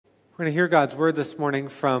We're going to hear God's word this morning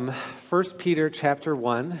from 1 Peter chapter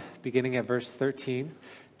 1, beginning at verse 13.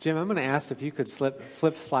 Jim, I'm going to ask if you could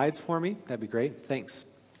flip slides for me. That'd be great. Thanks.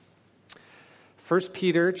 1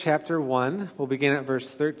 Peter chapter 1, we'll begin at verse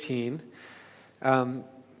 13.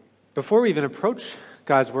 Before we even approach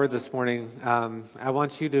God's word this morning, I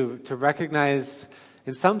want you to recognize,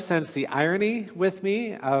 in some sense, the irony with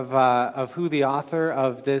me of who the author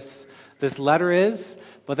of this letter is,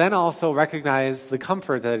 but then also recognize the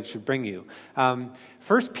comfort that it should bring you. 1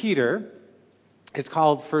 Peter, it's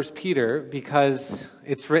called 1 Peter because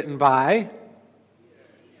it's written by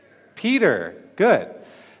Peter. Good.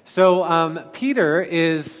 So Peter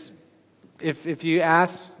is, if you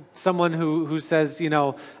ask someone who says, who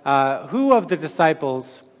of the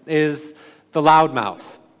disciples is the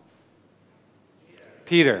loudmouth?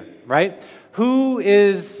 Peter, right? Who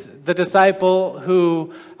is the disciple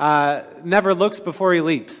who never looks before he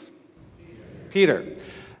leaps? Peter.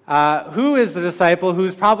 Who is the disciple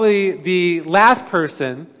who's probably the last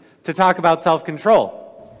person to talk about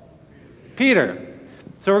self-control? Peter.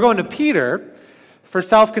 So we're going to Peter for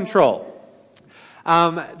self-control.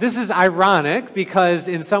 This is ironic because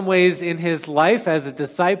in some ways in his life as a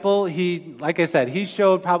disciple, like I said, he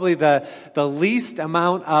showed probably the least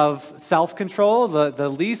amount of self-control, the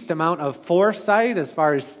least amount of foresight as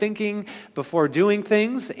far as thinking before doing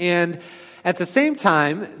things. And at the same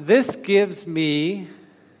time, this gives me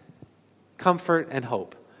comfort and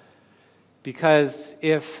hope. Because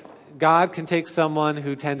if God can take someone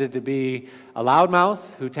who tended to be a loudmouth,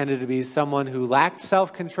 who tended to be someone who lacked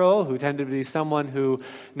self-control, who tended to be someone who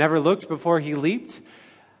never looked before he leaped,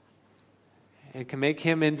 and can make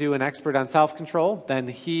him into an expert on self-control, then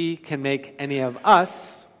he can make any of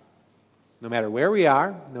us, no matter where we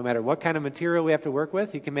are, no matter what kind of material we have to work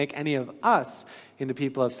with, he can make any of us into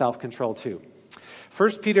people of self-control too.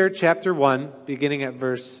 1 Peter chapter 1, beginning at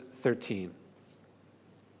verse 13.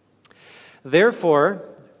 Therefore,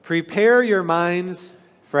 prepare your minds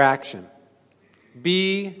for action.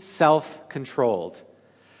 Be self-controlled.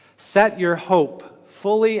 Set your hope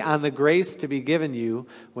fully on the grace to be given you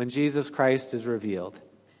when Jesus Christ is revealed.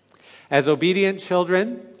 As obedient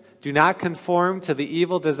children, do not conform to the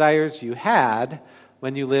evil desires you had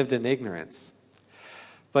when you lived in ignorance.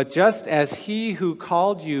 But just as he who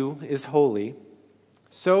called you is holy,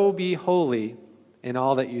 so be holy in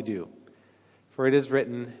all that you do. For it is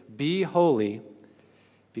written, be holy,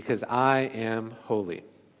 because I am holy.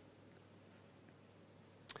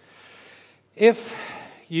 If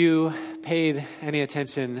you paid any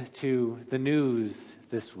attention to the news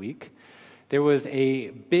this week, there was a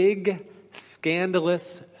big,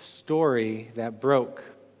 scandalous story that broke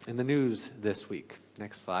in the news this week.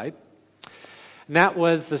 Next slide. And that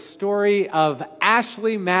was the story of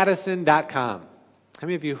AshleyMadison.com. How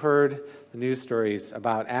many of you heard the news stories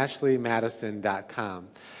about AshleyMadison.com?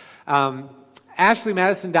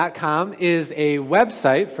 AshleyMadison.com is a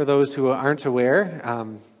website, for those who aren't aware.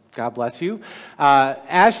 God bless you.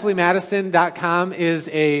 AshleyMadison.com is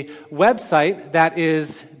a website that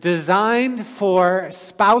is designed for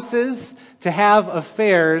spouses to have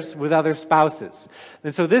affairs with other spouses.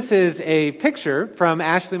 And so this is a picture from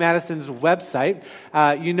Ashley Madison's website.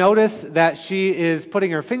 You notice that she is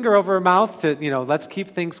putting her finger over her mouth to, let's keep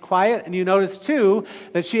things quiet. And you notice, too,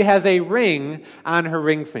 that she has a ring on her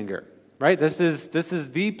ring finger. Right? This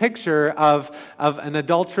is the picture of an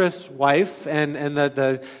adulterous wife and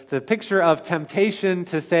the picture of temptation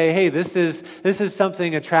to say, hey, this is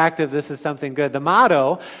something attractive, this is something good. The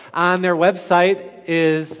motto on their website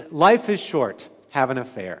is, life is short, have an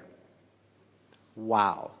affair.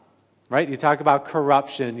 Wow. Right? You talk about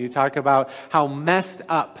corruption. You talk about how messed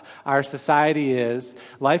up our society is.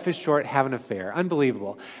 Life is short, have an affair.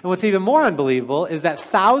 Unbelievable. And what's even more unbelievable is that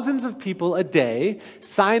thousands of people a day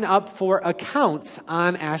sign up for accounts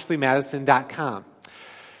on AshleyMadison.com.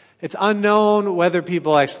 It's unknown whether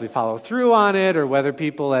people actually follow through on it or whether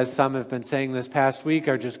people, as some have been saying this past week,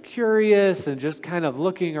 are just curious and just kind of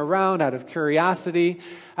looking around out of curiosity.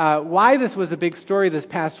 Why this was a big story this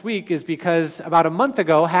past week is because about a month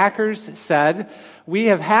ago, hackers said, we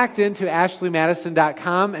have hacked into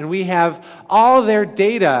AshleyMadison.com and we have all their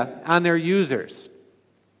data on their users.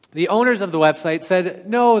 The owners of the website said,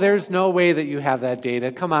 no, there's no way that you have that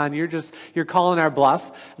data. Come on, you're calling our bluff.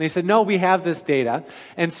 And they said, no, we have this data.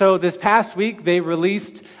 And so this past week, they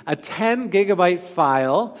released a 10 gigabyte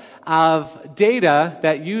file of data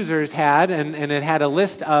that users had, and it had a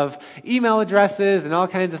list of email addresses and all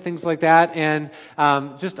kinds of things like that, and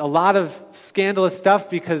just a lot of scandalous stuff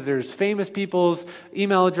because there's famous people's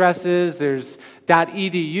email addresses, there's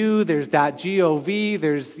 .edu, there's .gov,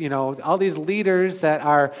 there's, all these leaders that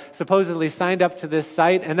are supposedly signed up to this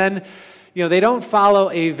site, and then they don't follow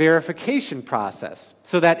a verification process.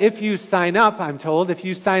 So that if you sign up, I'm told, if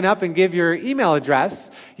you sign up and give your email address,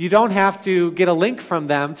 you don't have to get a link from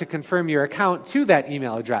them to confirm your account to that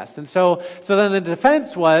email address. And so then the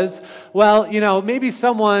defense was, well, maybe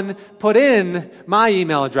someone put in my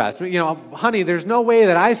email address. Honey, there's no way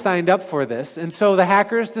that I signed up for this. And so the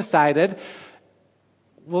hackers decided,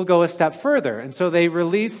 we'll go a step further. And so they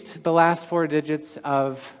released the last 4 digits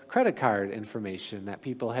of credit card information that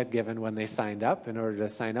people had given when they signed up in order to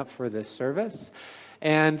sign up for this service.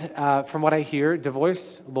 And from what I hear,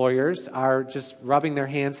 divorce lawyers are just rubbing their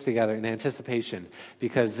hands together in anticipation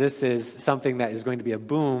because this is something that is going to be a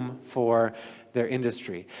boom for their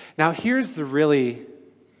industry. Now, it's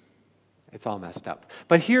all messed up,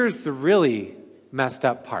 but here's the really messed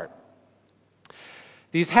up part.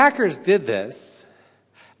 These hackers did this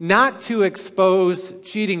not to expose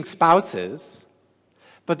cheating spouses,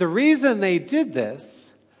 but the reason they did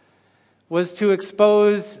this was to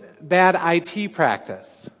expose bad IT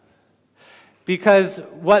practice. Because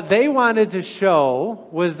what they wanted to show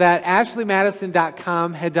was that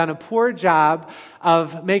AshleyMadison.com had done a poor job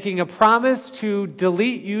of making a promise to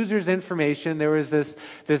delete users' information. There was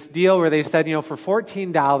this deal where they said, for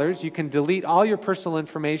 $14, you can delete all your personal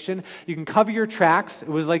information. You can cover your tracks. It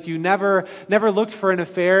was like you never looked for an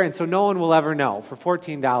affair, and so no one will ever know for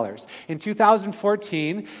 $14. In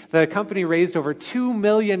 2014, the company raised over $2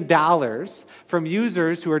 million from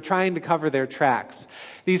users who were trying to cover their tracks.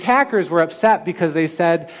 These hackers were upset because they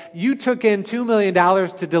said, you took in $2 million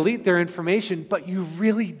to delete their information, but you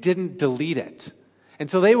really didn't delete it. And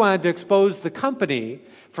so they wanted to expose the company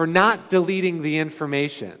for not deleting the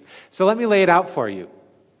information. So let me lay it out for you.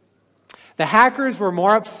 The hackers were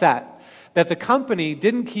more upset that the company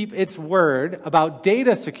didn't keep its word about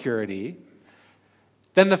data security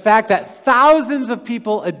than the fact that thousands of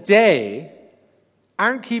people a day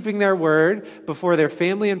aren't keeping their word before their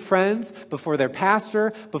family and friends, before their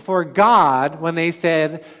pastor, before God, when they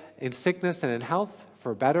said, in sickness and in health,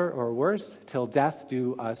 for better or worse, till death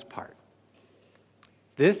do us part.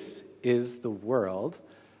 This is the world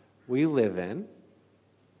we live in.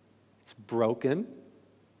 It's broken,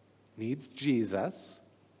 needs Jesus,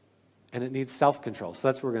 and it needs self-control. So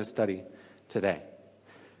that's what we're going to study today.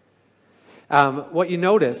 What you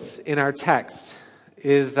notice in our text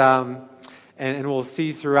is, and we'll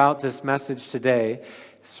see throughout this message today,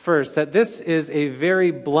 is first that this is a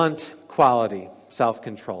very blunt quality,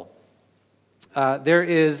 self-control. There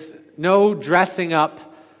is no dressing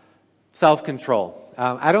up self-control.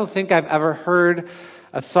 I don't think I've ever heard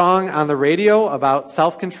a song on the radio about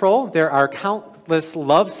self-control. There are countless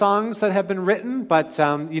love songs that have been written, but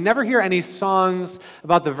you never hear any songs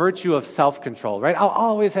about the virtue of self-control, right? I'll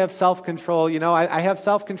always have self-control. I have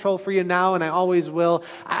self-control for you now, and I always will.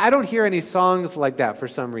 I don't hear any songs like that for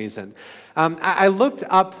some reason. I looked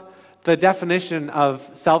up the definition of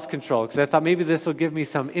self-control because I thought maybe this will give me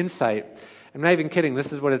some insight. I'm not even kidding.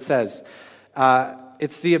 This is what it says.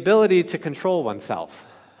 It's the ability to control oneself.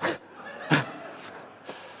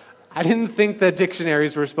 I didn't think that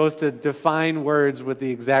dictionaries were supposed to define words with the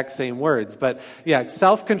exact same words. But yeah,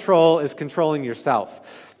 self-control is controlling yourself.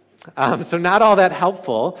 So not all that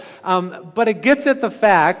helpful. But it gets at the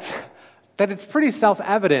fact that it's pretty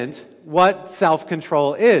self-evident what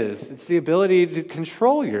self-control is. It's the ability to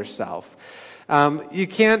control yourself. You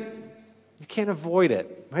can't avoid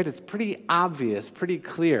it, right? It's pretty obvious, pretty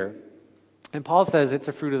clear. And Paul says it's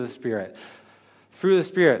a fruit of the Spirit. Fruit of the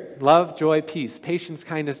Spirit: love, joy, peace, patience,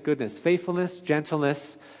 kindness, goodness, faithfulness,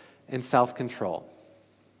 gentleness, and self-control.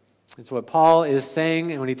 It's what Paul is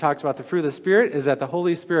saying, and when he talks about the fruit of the Spirit, is that the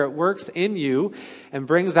Holy Spirit works in you and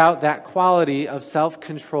brings out that quality of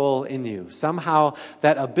self-control in you. Somehow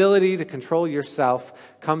that ability to control yourself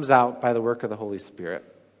comes out by the work of the Holy Spirit.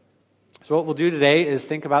 So what we'll do today is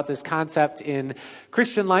think about this concept in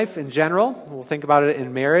Christian life in general. We'll think about it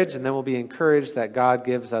in marriage, and then we'll be encouraged that God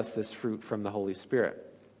gives us this fruit from the Holy Spirit.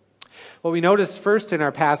 What we notice first in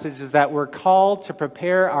our passage is that we're called to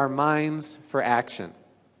prepare our minds for action.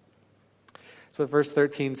 That's what verse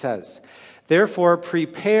 13 says. Therefore,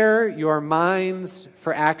 prepare your minds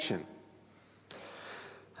for action.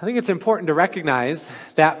 I think it's important to recognize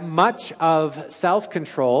that much of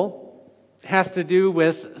self-control has to do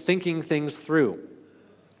with thinking things through.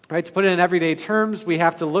 Right? To put it in everyday terms, we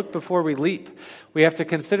have to look before we leap. We have to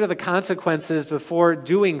consider the consequences before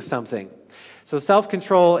doing something. So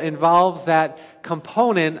self-control involves that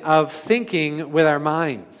component of thinking with our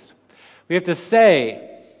minds. We have to say,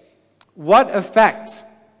 what effect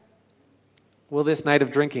will this night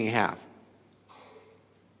of drinking have?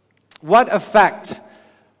 What effect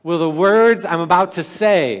will the words I'm about to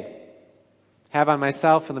say have on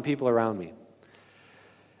myself and the people around me?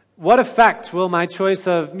 What effect will my choice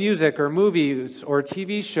of music or movies or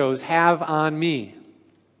TV shows have on me?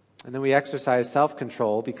 And then we exercise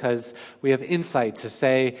self-control because we have insight to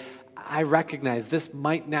say, I recognize this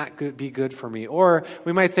might not be good for me. Or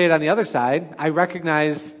we might say it on the other side, I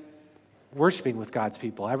recognize worshiping with God's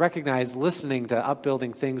people. I recognize listening to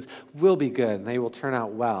upbuilding things will be good and they will turn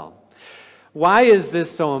out well. Why is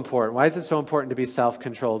this so important? Why is it so important to be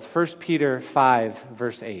self-controlled? 1 Peter 5,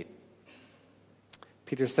 verse 8.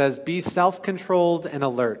 Peter says, be self-controlled and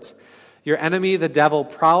alert. Your enemy, the devil,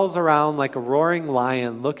 prowls around like a roaring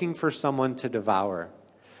lion looking for someone to devour.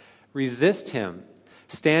 Resist him,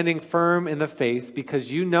 standing firm in the faith,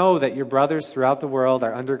 because you know that your brothers throughout the world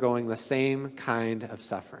are undergoing the same kind of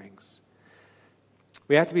sufferings.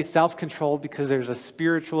 We have to be self-controlled because there's a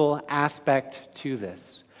spiritual aspect to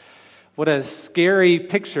this. What a scary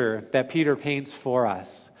picture that Peter paints for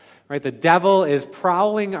us. Right? The devil is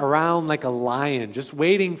prowling around like a lion, just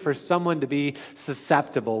waiting for someone to be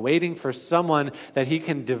susceptible, waiting for someone that he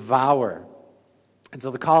can devour. And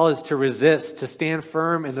so the call is to resist, to stand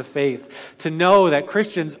firm in the faith, to know that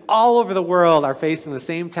Christians all over the world are facing the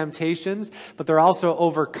same temptations, but they're also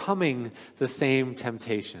overcoming the same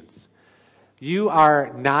temptations. You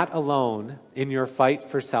are not alone in your fight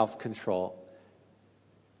for self-control.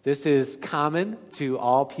 This is common to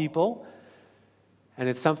all people. And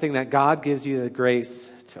it's something that God gives you the grace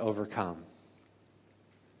to overcome.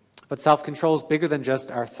 But self-control is bigger than just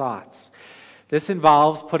our thoughts. This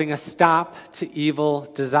involves putting a stop to evil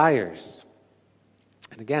desires.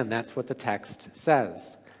 And again, that's what the text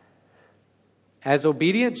says. As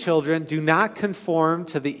obedient children, do not conform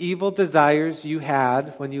to the evil desires you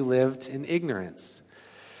had when you lived in ignorance.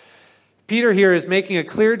 Peter here is making a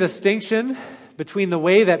clear distinction between the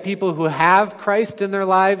way that people who have Christ in their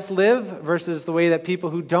lives live versus the way that people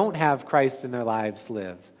who don't have Christ in their lives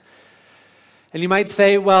live. And you might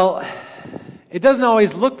say, well, it doesn't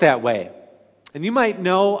always look that way. And you might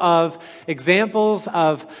know of examples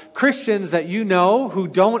of Christians that you know who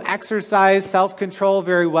don't exercise self-control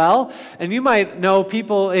very well. And you might know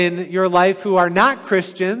people in your life who are not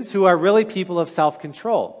Christians, who are really people of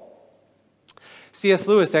self-control. C.S.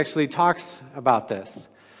 Lewis actually talks about this.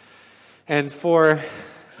 And for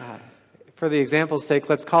the example's sake,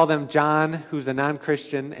 let's call them John, who's a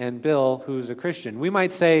non-Christian, and Bill, who's a Christian. We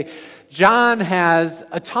might say John has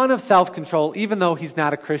a ton of self-control, even though he's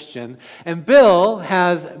not a Christian. And Bill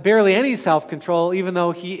has barely any self-control, even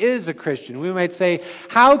though he is a Christian. We might say,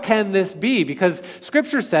 how can this be? Because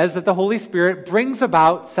Scripture says that the Holy Spirit brings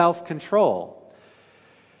about self-control.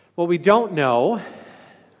 What we don't know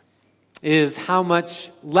is how much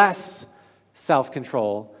less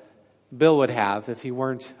self-control Bill would have if he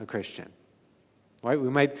weren't a Christian. Right? We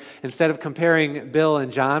might, instead of comparing Bill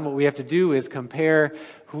and John, what we have to do is compare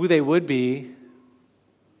who they would be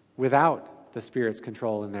without the Spirit's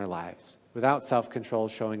control in their lives, without self-control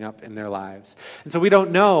showing up in their lives. And so we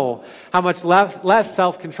don't know how much less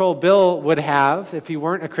self-control Bill would have if he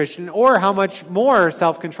weren't a Christian, or how much more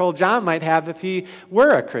self-control John might have if he were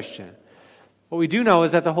a Christian. What we do know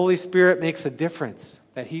is that the Holy Spirit makes a difference,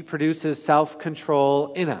 that he produces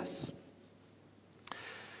self-control in us.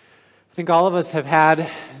 I think all of us have had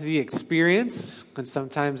the experience, and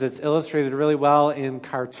sometimes it's illustrated really well in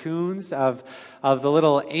cartoons, of the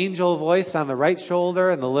little angel voice on the right shoulder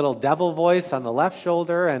and the little devil voice on the left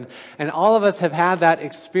shoulder. And all of us have had that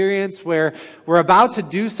experience where we're about to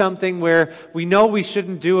do something where we know we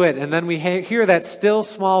shouldn't do it, and then we hear that still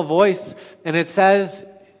small voice, and it says,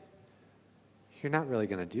 you're not really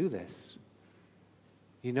going to do this.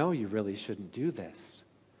 You know you really shouldn't do this.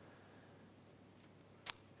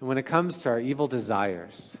 And when it comes to our evil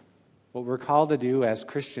desires, what we're called to do as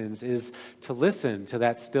Christians is to listen to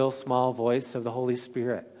that still small voice of the Holy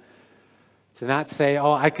Spirit. To not say,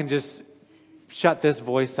 oh, I can just shut this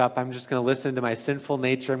voice up. I'm just going to listen to my sinful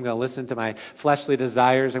nature. I'm going to listen to my fleshly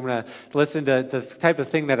desires. I'm going to listen to the type of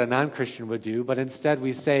thing that a non-Christian would do. But instead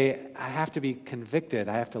we say, I have to be convicted.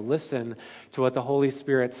 I have to listen to what the Holy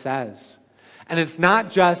Spirit says. And it's not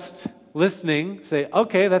just listening, say,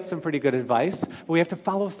 okay, that's some pretty good advice, but we have to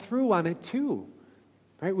follow through on it too.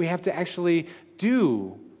 Right? We have to actually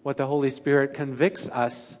do what the Holy Spirit convicts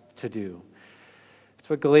us to do. It's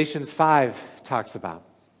what Galatians 5 talks about.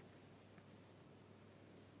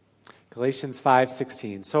 Galatians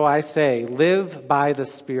 5:16. So I say, live by the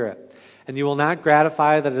Spirit, and you will not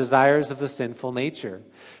gratify the desires of the sinful nature.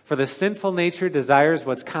 For the sinful nature desires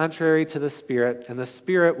what's contrary to the Spirit, and the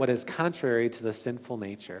Spirit what is contrary to the sinful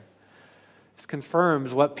nature. This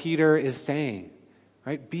confirms what Peter is saying,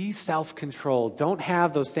 right? Be self-controlled. Don't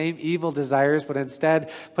have those same evil desires, but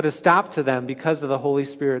instead put a stop to them because of the Holy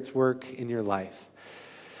Spirit's work in your life.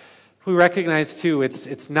 We recognize, too,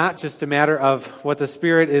 it's not just a matter of what the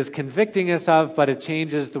Spirit is convicting us of, but it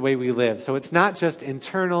changes the way we live. So it's not just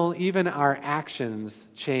internal, even our actions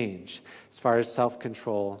change as far as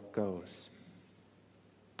self-control goes.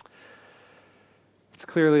 It's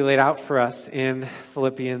clearly laid out for us in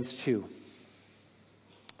Philippians 2.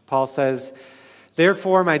 Paul says,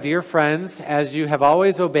 therefore, my dear friends, as you have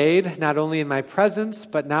always obeyed, not only in my presence,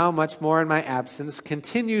 but now much more in my absence,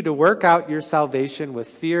 continue to work out your salvation with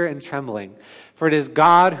fear and trembling. For it is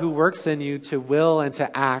God who works in you to will and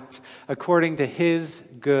to act according to his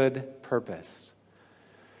good purpose.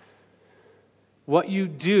 What you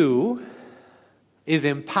do is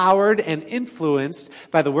empowered and influenced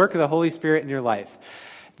by the work of the Holy Spirit in your life.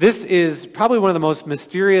 This is probably one of the most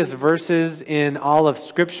mysterious verses in all of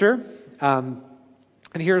Scripture. And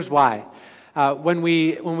here's why. When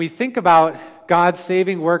we think about God's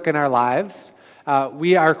saving work in our lives,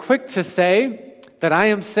 we are quick to say that I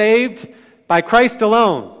am saved by Christ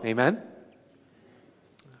alone. Amen?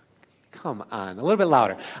 Come on, a little bit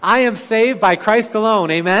louder. I am saved by Christ alone.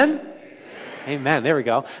 Amen? Amen. Amen. There we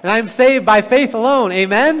go. And I am saved by faith alone.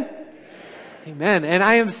 Amen? Amen. Amen. And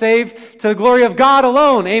I am saved to the glory of God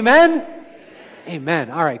alone. Amen? Amen.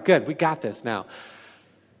 Amen. All right, good. We got this now.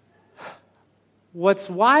 What's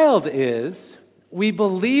wild is we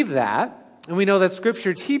believe that, and we know that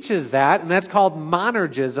Scripture teaches that, and that's called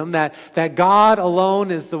monergism, that God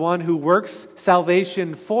alone is the one who works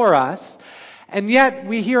salvation for us. And yet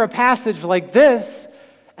we hear a passage like this,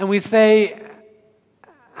 and we say,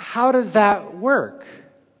 how does that work?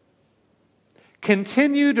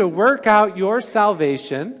 Continue to work out your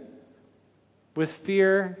salvation with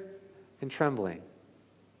fear and trembling.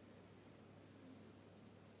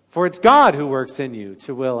 For it's God who works in you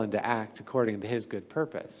to will and to act according to his good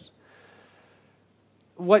purpose.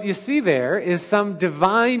 What you see there is some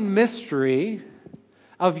divine mystery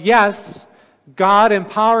of, yes, God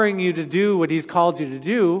empowering you to do what he's called you to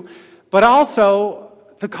do, but also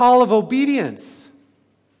the call of obedience.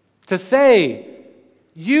 To say,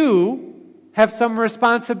 you have some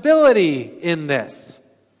responsibility in this.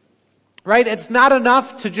 Right? It's not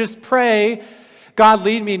enough to just pray, God,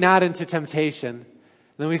 lead me not into temptation. And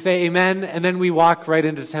then we say amen, and then we walk right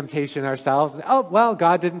into temptation ourselves. Oh, well,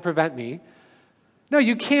 God didn't prevent me. No,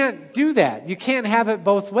 you can't do that. You can't have it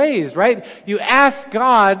both ways, right? You ask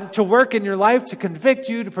God to work in your life, to convict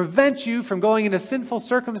you, to prevent you from going into sinful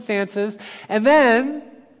circumstances, and then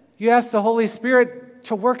you ask the Holy Spirit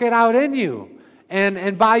to work it out in you.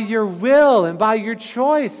 And by your will and by your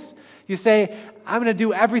choice, you say, I'm going to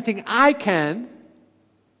do everything I can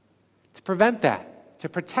to prevent that, to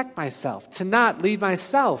protect myself, to not lead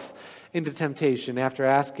myself into temptation after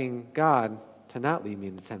asking God to not lead me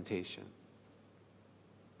into temptation.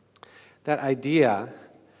 That idea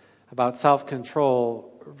about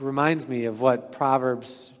self-control reminds me of what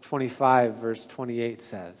Proverbs 25, verse 28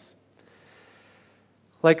 says.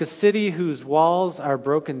 Like a city whose walls are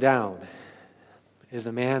broken down is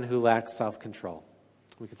a man who lacks self-control.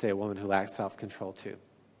 We could say a woman who lacks self-control too.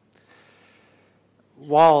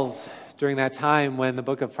 Walls, during that time when the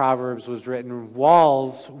book of Proverbs was written,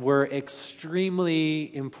 walls were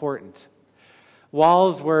extremely important.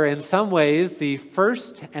 Walls were in some ways the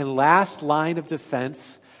first and last line of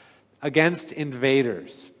defense against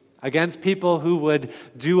invaders, against people who would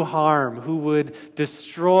do harm, who would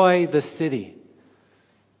destroy the city.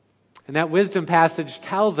 And that wisdom passage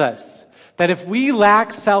tells us that if we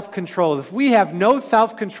lack self-control, if we have no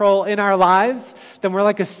self-control in our lives, then we're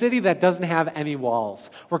like a city that doesn't have any walls.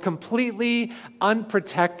 We're completely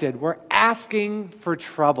unprotected. We're asking for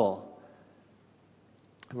trouble.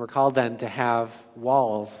 And we're called then to have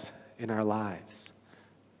walls in our lives.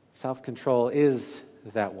 Self-control is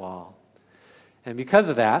that wall. And because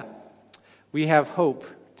of that, we have hope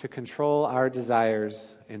to control our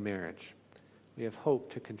desires in marriage. We have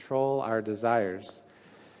hope to control our desires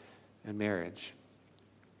in marriage.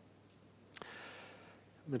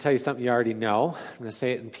 I'm going to tell you something you already know. I'm going to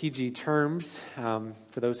say it in PG terms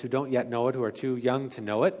for those who don't yet know it, who are too young to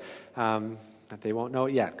know it. That they won't know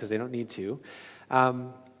it yet because they don't need to.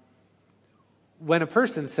 When a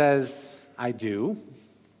person says, I do,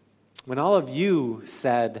 when all of you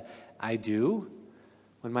said, I do,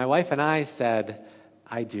 when my wife and I said,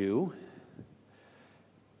 I do,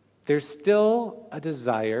 there's still a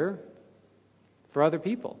desire for other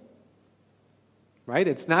people. Right?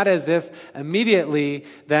 It's not as if immediately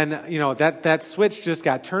then, that switch just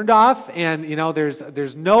got turned off and,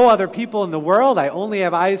 there's no other people in the world. I only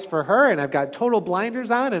have eyes for her and I've got total blinders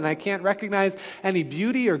on and I can't recognize any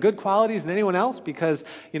beauty or good qualities in anyone else because,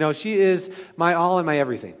 she is my all and my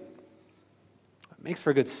everything. It makes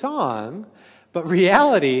for a good song, but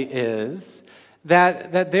reality is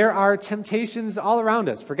that there are temptations all around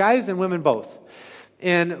us, for guys and women both.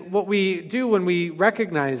 And what we do when we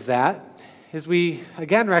recognize that is we,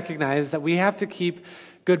 again, recognize that we have to keep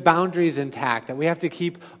good boundaries intact, that we have to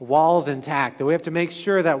keep walls intact, that we have to make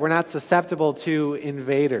sure that we're not susceptible to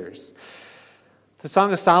invaders. The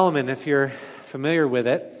Song of Solomon, if you're familiar with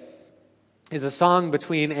it, is a song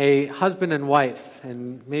between a husband and wife,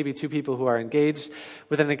 and maybe two people who are engaged,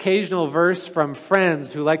 with an occasional verse from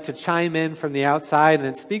friends who like to chime in from the outside, and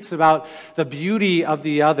it speaks about the beauty of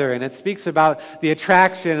the other, and it speaks about the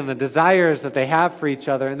attraction and the desires that they have for each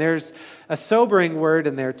other, and there's a sobering word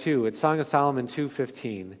in there too. It's Song of Solomon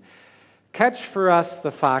 2:15. Catch for us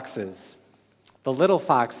the foxes, the little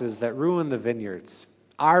foxes that ruin the vineyards,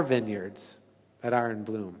 our vineyards that are in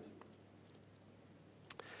bloom.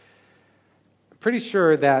 Pretty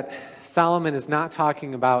sure that Solomon is not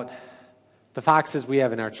talking about the foxes we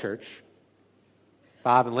have in our church.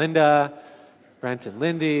 Bob and Linda, Brent and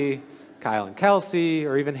Lindy, Kyle and Kelsey,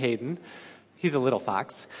 or even Hayden. He's a little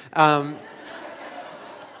fox.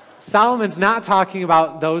 Solomon's not talking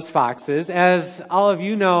about those foxes. As all of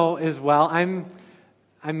you know as well, I'm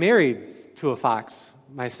married to a fox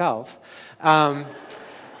myself. Again,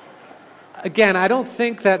 I don't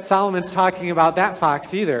think that Solomon's talking about that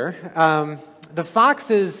fox either. The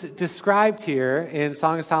foxes described here in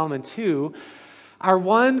Song of Solomon 2 are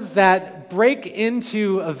ones that break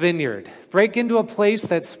into a vineyard, break into a place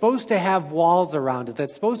that's supposed to have walls around it,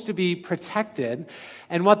 that's supposed to be protected.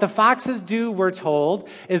 And what the foxes do, we're told,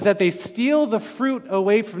 is that they steal the fruit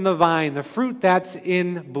away from the vine, the fruit that's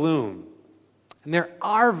in bloom. And there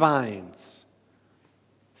are vines,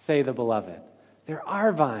 say the beloved. There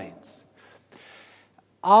are vines.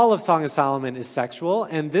 All of Song of Solomon is sexual,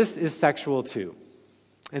 and this is sexual too.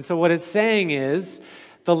 And so what it's saying is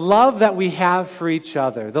the love that we have for each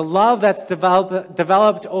other, the love that's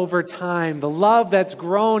developed over time, the love that's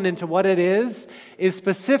grown into what it is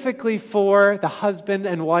specifically for the husband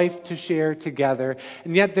and wife to share together.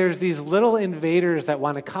 And yet there's these little invaders that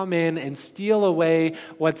want to come in and steal away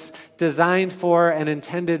what's designed for and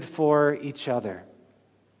intended for each other.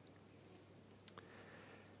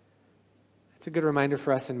 It's a good reminder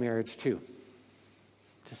for us in marriage, too,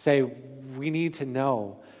 to say we need to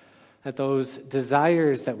know that those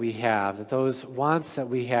desires that we have, that those wants that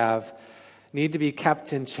we have, need to be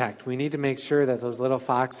kept in check. We need to make sure that those little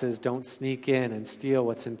foxes don't sneak in and steal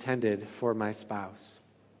what's intended for my spouse.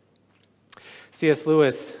 C.S.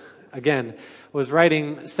 Lewis, again, was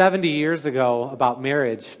writing 70 years ago about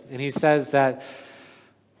marriage, and he says that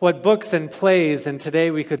what books and plays, and today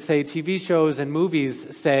we could say TV shows and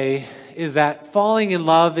movies say, is that falling in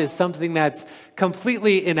love is something that's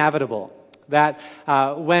completely inevitable. That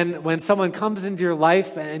when someone comes into your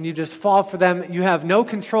life and you just fall for them, you have no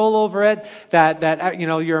control over it, that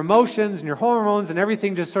your emotions and your hormones and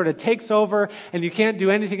everything just sort of takes over and you can't do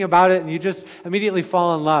anything about it and you just immediately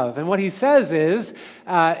fall in love. And what he says is,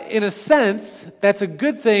 in a sense, that's a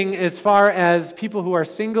good thing as far as people who are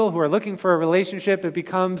single, who are looking for a relationship. It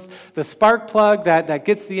becomes the spark plug that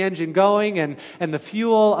gets the engine going, and the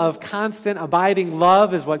fuel of constant abiding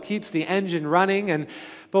love is what keeps the engine running.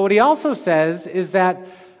 But what he also says is that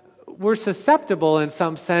we're susceptible in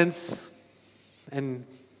some sense, and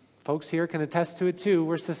folks here can attest to it too,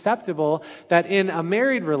 we're susceptible that in a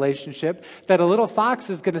married relationship that a little fox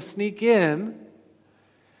is going to sneak in,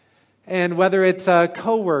 and whether it's a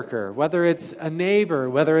coworker, whether it's a neighbor,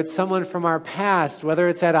 whether it's someone from our past, whether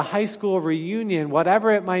it's at a high school reunion, whatever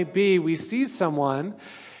it might be, we see someone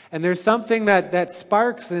and there's something that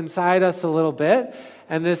sparks inside us a little bit.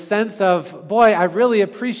 And this sense of, boy, I really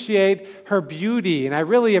appreciate her beauty, and I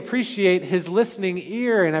really appreciate his listening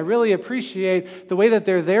ear, and I really appreciate the way that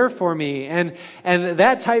they're there for me. And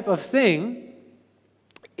that type of thing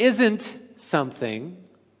isn't something,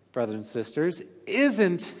 brothers and sisters,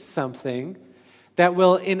 isn't something that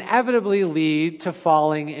will inevitably lead to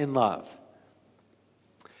falling in love.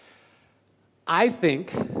 I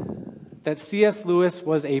think that C.S. Lewis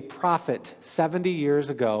was a prophet 70 years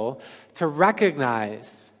ago to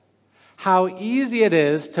recognize how easy it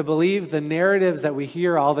is to believe the narratives that we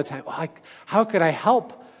hear all the time. Like, how could I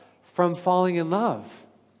help from falling in love?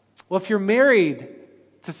 Well, if you're married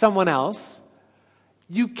to someone else,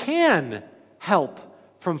 you can help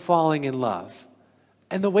from falling in love.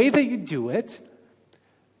 And the way that you do it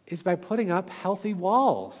is by putting up healthy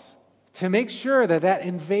walls to make sure that that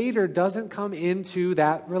invader doesn't come into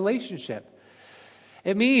that relationship.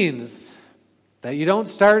 It means that you don't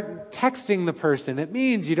start texting the person. It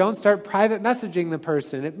means you don't start private messaging the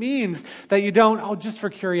person. It means that you don't, just for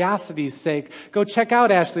curiosity's sake, go check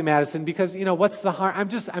out Ashley Madison because, what's the harm? I'm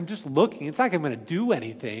just looking. It's not like I'm going to do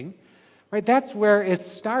anything. Right? That's where it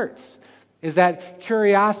starts, is that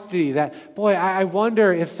curiosity, that, boy, I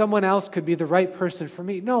wonder if someone else could be the right person for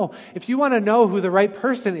me. No, if you want to know who the right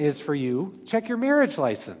person is for you, check your marriage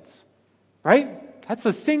license. Right? That's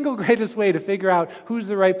the single greatest way to figure out who's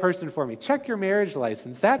the right person for me. Check your marriage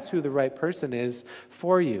license. That's who the right person is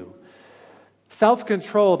for you.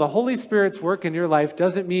 Self-control, the Holy Spirit's work in your life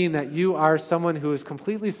doesn't mean that you are someone who is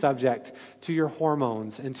completely subject to your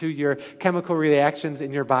hormones and to your chemical reactions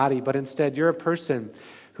in your body, but instead you're a person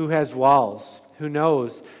who has walls, who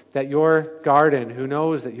knows that your garden, who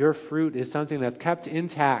knows that your fruit is something that's kept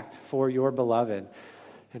intact for your beloved,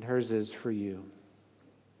 and hers is for you.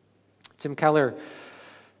 Tim Keller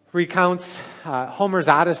recounts Homer's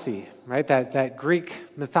Odyssey, right? That Greek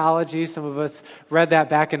mythology. Some of us read that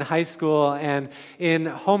back in high school. And in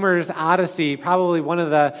Homer's Odyssey, probably one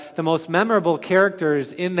of the most memorable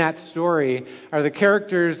characters in that story are the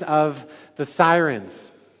characters of the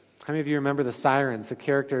sirens. How many of you remember the sirens, the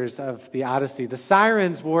characters of the Odyssey? The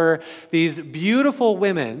sirens were these beautiful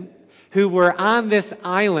women who were on this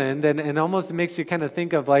island, and almost makes you kind of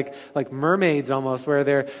think of like mermaids almost, where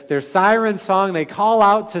their siren song, they call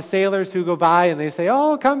out to sailors who go by and they say,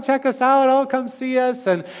 oh, come check us out, oh, come see us.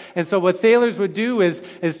 And so what sailors would do is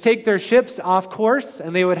take their ships off course,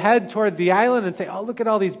 and they would head toward the island and say, oh, look at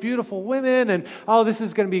all these beautiful women, and oh, this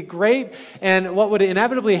is going to be great. And what would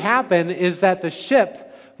inevitably happen is that the ship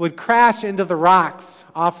would crash into the rocks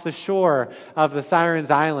off the shore of the Sirens'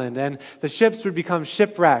 Island, and the ships would become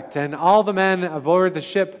shipwrecked, and all the men aboard the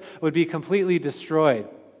ship would be completely destroyed.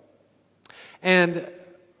 And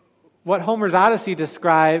what Homer's Odyssey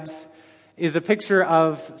describes is a picture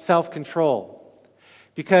of self-control.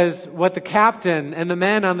 Because what the captain and the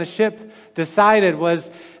men on the ship decided was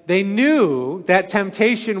they knew that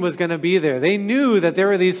temptation was going to be there. They knew that there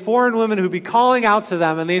were these foreign women who'd be calling out to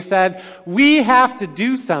them, and they said, we have to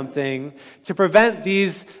do something to prevent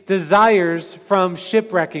these desires from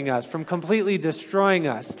shipwrecking us, from completely destroying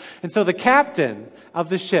us. And so the captain of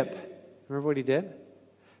the ship, remember what he did?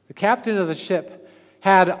 The captain of the ship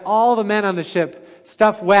had all the men on the ship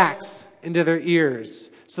stuff wax into their ears,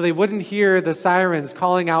 so they wouldn't hear the sirens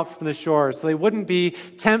calling out from the shore, so they wouldn't be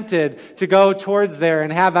tempted to go towards there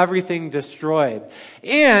and have everything destroyed.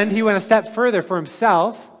 And he went a step further for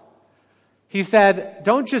himself. He said,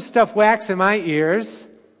 don't just stuff wax in my ears.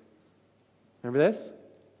 Remember this?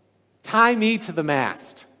 Tie me to the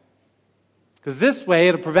mast. Because this way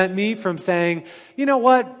it'll prevent me from saying, you know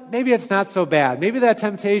what, maybe it's not so bad. Maybe that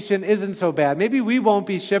temptation isn't so bad. Maybe we won't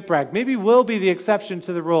be shipwrecked. Maybe we'll be the exception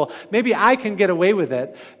to the rule. Maybe I can get away with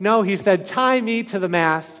it. No, he said, tie me to the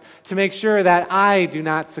mast to make sure that I do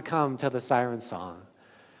not succumb to the siren song.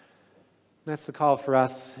 That's the call for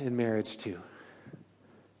us in marriage too.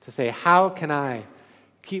 To say, how can I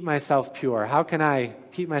keep myself pure? How can I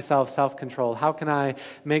keep myself self-controlled? How can I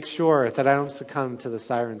make sure that I don't succumb to the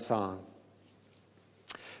siren song?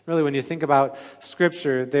 Really, when you think about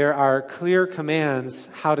Scripture, there are clear commands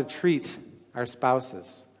how to treat our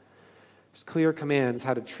spouses. There's clear commands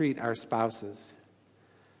how to treat our spouses.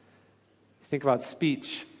 Think about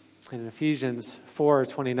speech. And Ephesians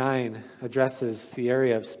 4:29 addresses the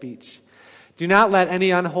area of speech. Do not let any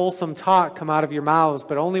unwholesome talk come out of your mouths,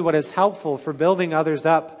 but only what is helpful for building others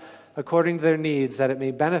up according to their needs, that it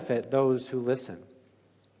may benefit those who listen.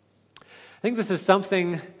 I think this is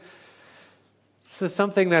something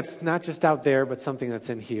that's not just out there, but something that's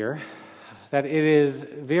in here. That it is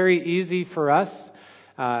very easy for us,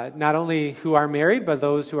 not only who are married, but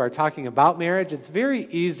those who are talking about marriage. It's very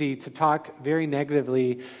easy to talk very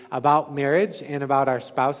negatively about marriage and about our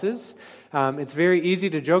spouses. It's very easy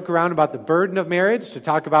to joke around about the burden of marriage, to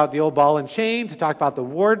talk about the old ball and chain, to talk about the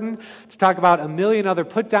warden, to talk about a million other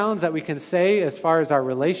put-downs that we can say as far as our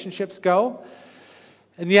relationships go.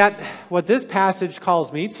 And yet, what this passage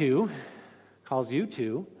calls me to, calls you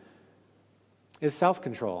to, is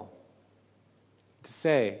self-control. To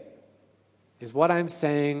say, is what I'm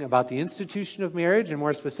saying about the institution of marriage, and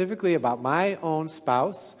more specifically about my own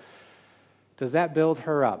spouse, does that build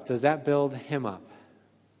her up? Does that build him up?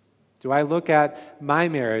 Do I look at my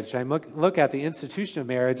marriage, do I look at the institution of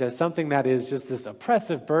marriage as something that is just this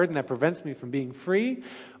oppressive burden that prevents me from being free?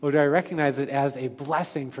 Or do I recognize it as a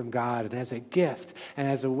blessing from God and as a gift and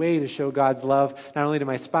as a way to show God's love not only to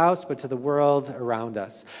my spouse but to the world around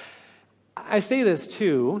us? I say this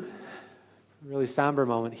too, really somber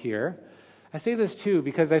moment here. I say this too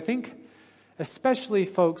because I think especially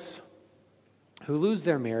folks who lose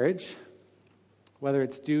their marriage, whether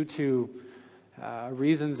it's due to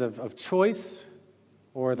reasons of choice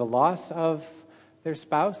or the loss of their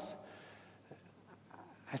spouse,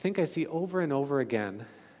 I think I see over and over again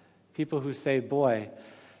people who say, boy,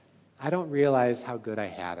 I don't realize how good I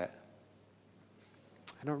had it.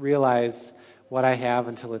 I don't realize what I have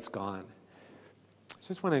until it's gone. So I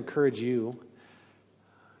just want to encourage you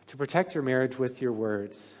to protect your marriage with your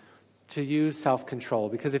words, to use self-control.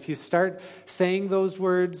 Because if you start saying those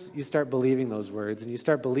words, you start believing those words. And you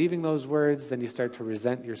start believing those words, then you start to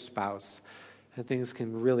resent your spouse. And things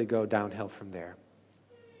can really go downhill from there.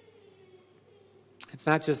 It's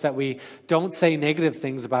not just that we don't say negative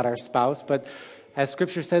things about our spouse, but as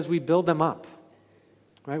Scripture says, we build them up.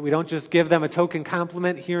 Right? We don't just give them a token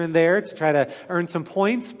compliment here and there to try to earn some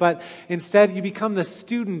points, but instead you become the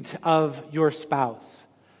student of your spouse.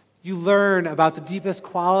 You learn about the deepest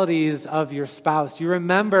qualities of your spouse. You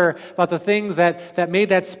remember about the things that made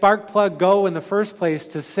that spark plug go in the first place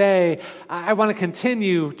to say, I want to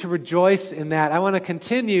continue to rejoice in that. I want to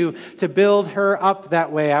continue to build her up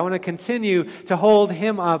that way. I want to continue to hold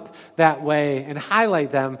him up that way and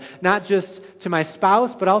highlight them, not just to my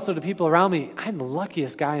spouse, but also to people around me. I'm the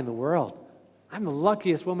luckiest guy in the world. I'm the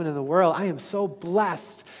luckiest woman in the world. I am so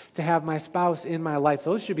blessed to have my spouse in my life.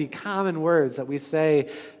 Those should be common words that we say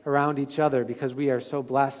around each other because we are so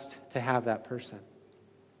blessed to have that person.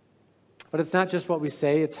 But it's not just what we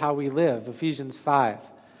say, it's how we live. Ephesians 5.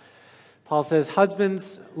 Paul says,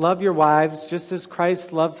 husbands, love your wives just as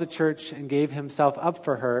Christ loved the church and gave himself up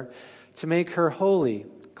for her to make her holy,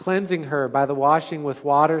 cleansing her by the washing with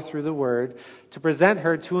water through the word, to present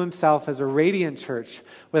her to himself as a radiant church,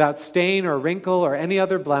 without stain or wrinkle or any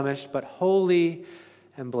other blemish, but holy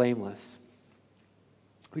and blameless.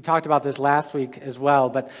 We talked about this last week as well,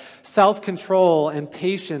 but self-control and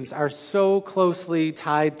patience are so closely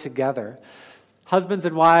tied together. Husbands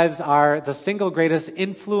and wives are the single greatest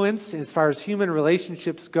influence as far as human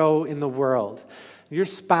relationships go in the world. Your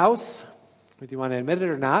spouse, whether you want to admit it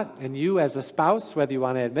or not, and you as a spouse, whether you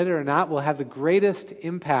want to admit it or not, will have the greatest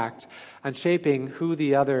impact on shaping who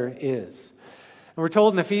the other is. And we're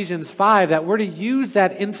told in Ephesians 5 that we're to use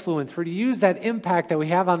that influence, we're to use that impact that we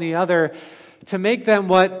have on the other to make them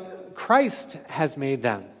what Christ has made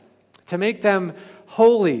them, to make them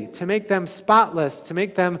holy, to make them spotless, to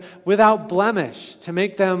make them without blemish, to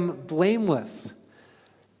make them blameless.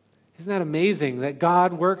 Isn't that amazing that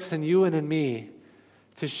God works in you and in me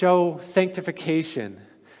to show sanctification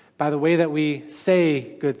by the way that we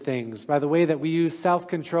say good things, by the way that we use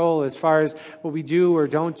self-control as far as what we do or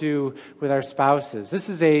don't do with our spouses. This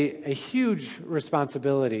is a huge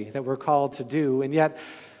responsibility that we're called to do, and yet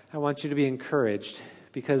I want you to be encouraged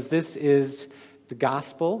because this is the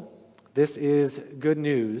gospel. This is good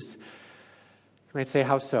news. You might say,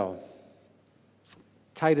 how so?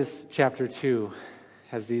 Titus chapter 2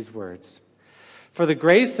 has these words. For the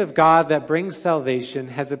grace of God that brings salvation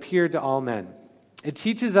has appeared to all men. It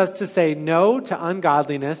teaches us to say no to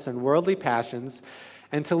ungodliness and worldly passions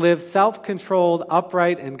and to live self-controlled,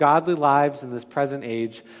 upright, and godly lives in this present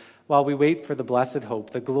age while we wait for the blessed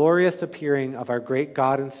hope, the glorious appearing of our great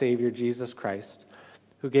God and Savior, Jesus Christ,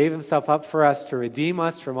 who gave himself up for us to redeem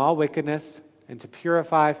us from all wickedness and to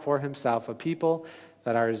purify for himself a people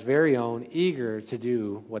that are his very own, eager to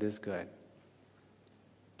do what is good.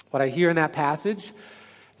 What I hear in that passage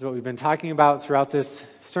is what we've been talking about throughout this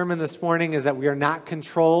sermon this morning is that we are not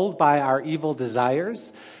controlled by our evil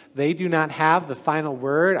desires. They do not have the final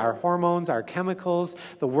word. Our hormones, our chemicals,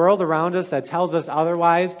 the world around us that tells us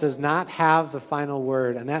otherwise does not have the final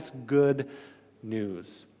word, and that's good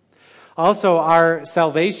news. Also, our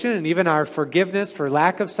salvation and even our forgiveness for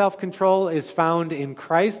lack of self-control is found in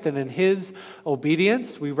Christ and in his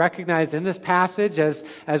obedience. We recognize in this passage, as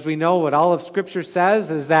we know what all of Scripture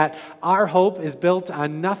says, is that our hope is built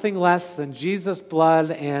on nothing less than Jesus'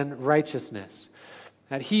 blood and righteousness.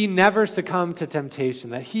 That he never succumbed to temptation,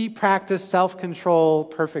 that he practiced self-control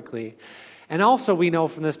perfectly. And also we know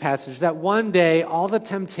from this passage that one day all the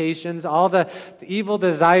temptations, all the evil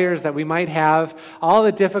desires that we might have, all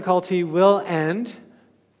the difficulty will end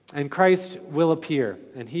and Christ will appear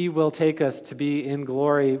and he will take us to be in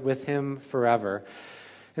glory with him forever.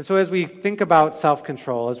 And so as we think about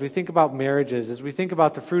self-control, as we think about marriages, as we think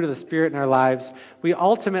about the fruit of the Spirit in our lives, we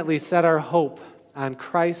ultimately set our hope on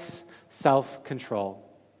Christ's self-control.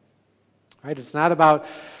 Right? It's not about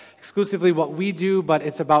exclusively what we do, but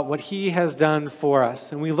it's about what he has done for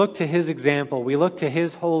us. And we look to his example. We look to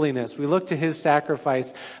his holiness. We look to his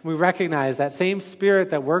sacrifice. And we recognize that same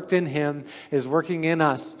Spirit that worked in him is working in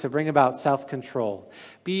us to bring about self-control.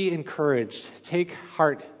 Be encouraged. Take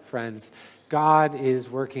heart, friends. God is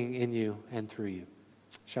working in you and through you.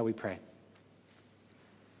 Shall we pray?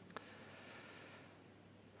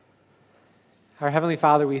 Our Heavenly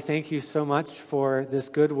Father, we thank you so much for this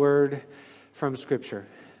good word from Scripture.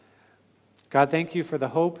 God, thank you for the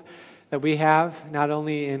hope that we have, not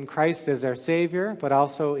only in Christ as our Savior, but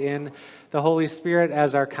also in the Holy Spirit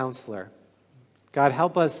as our counselor. God,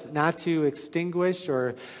 help us not to extinguish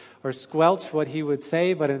or squelch what he would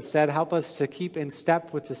say, but instead help us to keep in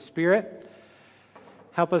step with the Spirit.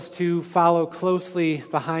 Help us to follow closely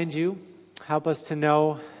behind you. Help us to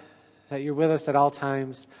know that you're with us at all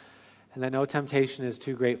times and that no temptation is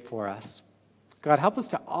too great for us. God, help us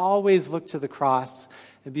to always look to the cross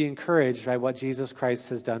and be encouraged by what Jesus Christ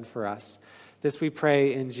has done for us. This we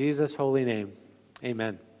pray in Jesus' holy name.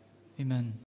 Amen. Amen.